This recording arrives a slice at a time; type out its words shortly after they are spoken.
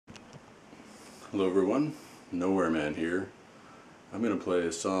Hello everyone, Nowhere Man here. I'm going to play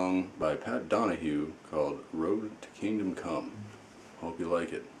a song by Pat Donohue called Road to Kingdom Come. Hope you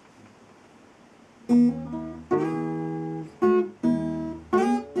like it.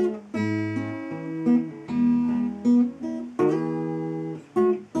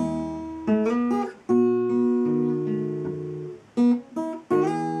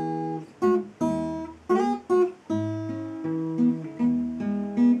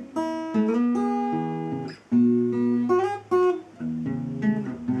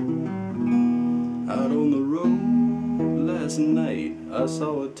 Out on the road last night, I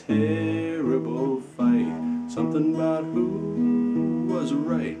saw a terrible fight. Something about who was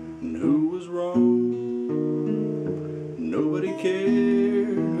right and who was wrong. Nobody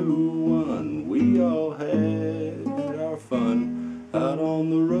cared who won. We all had our fun out on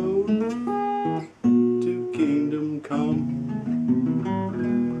the road to kingdom come.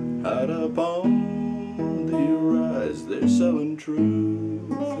 Out upon the rise, they're selling truth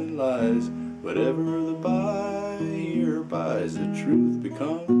and lies. Whatever the buyer buys, the truth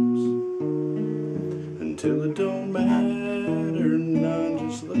becomes. Until it don't matter none,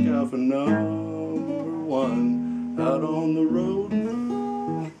 just look out for number one. Out on the road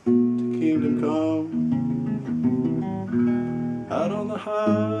to kingdom come. Out on the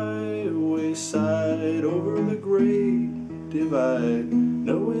highway side, over the great divide,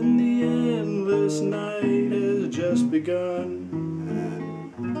 knowing the endless night has just begun.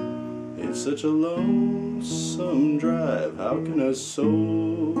 It's such a lonesome drive, how can a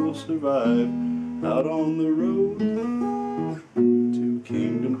soul survive out on the road to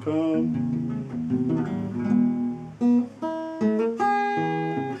kingdom come?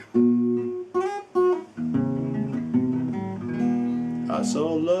 I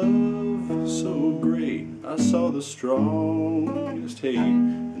saw love so great, I saw the strongest hate,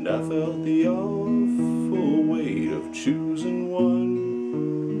 and I felt the awful weight of choosing one.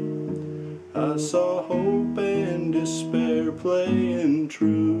 I saw hope and despair playing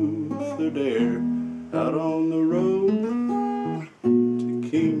truth or dare out on the road to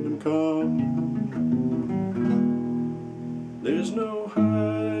kingdom come. There's no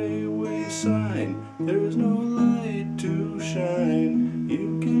highway sign, there's no light to shine.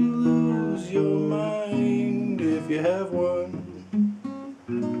 You can lose your mind if you have one.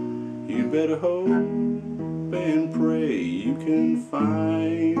 You better hope and pray you can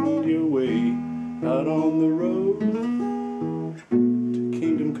find your way out on the road to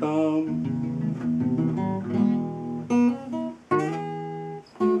kingdom come.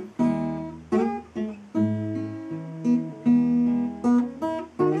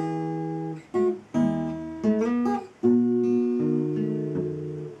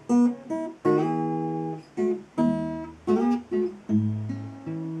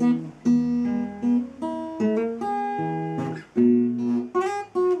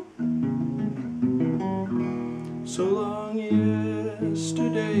 So long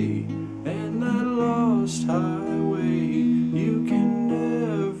yesterday and that lost highway, you can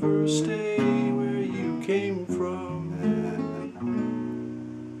never stay where you came from.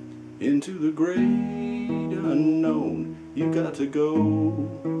 Into the great unknown, you got to go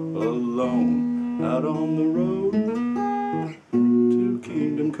alone out on the road to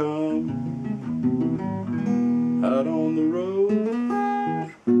kingdom come. Out on the road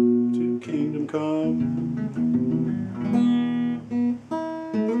to kingdom come.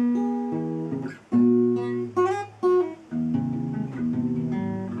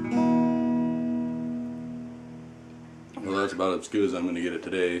 Well, that's about as good as I'm going to get it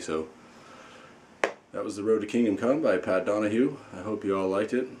today, so that was The Road to Kingdom Come by Pat Donohue. I hope you all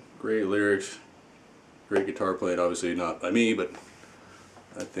liked it. Great lyrics, great guitar playing, obviously not by me, but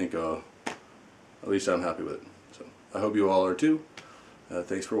I think at least I'm happy with it. So I hope you all are too.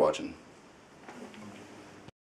 Thanks for watching.